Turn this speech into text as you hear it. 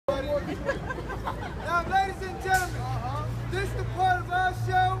Now, ladies and gentlemen, this is the part of our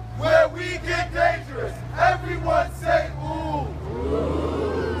show where we get dangerous. Everyone say ooh.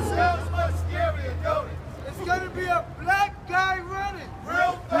 Sounds much scarier, don't it? It's going to be a black guy running.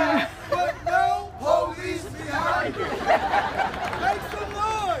 Real fast. But no Police behind it. Make some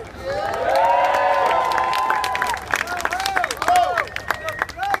noise.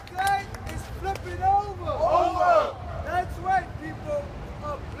 The black guy is flipping over. Over. That's right, people.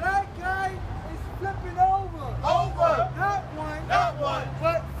 A black guy is flipping over. Over. Not one. Not one.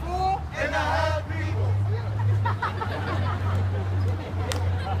 But 4.5 people.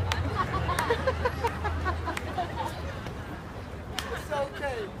 It's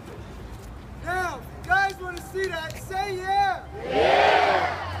okay. Now, if you guys want to see that, say yeah.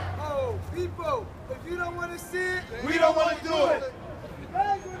 Yeah. Oh, people, if you don't want to see it, We don't want to do it.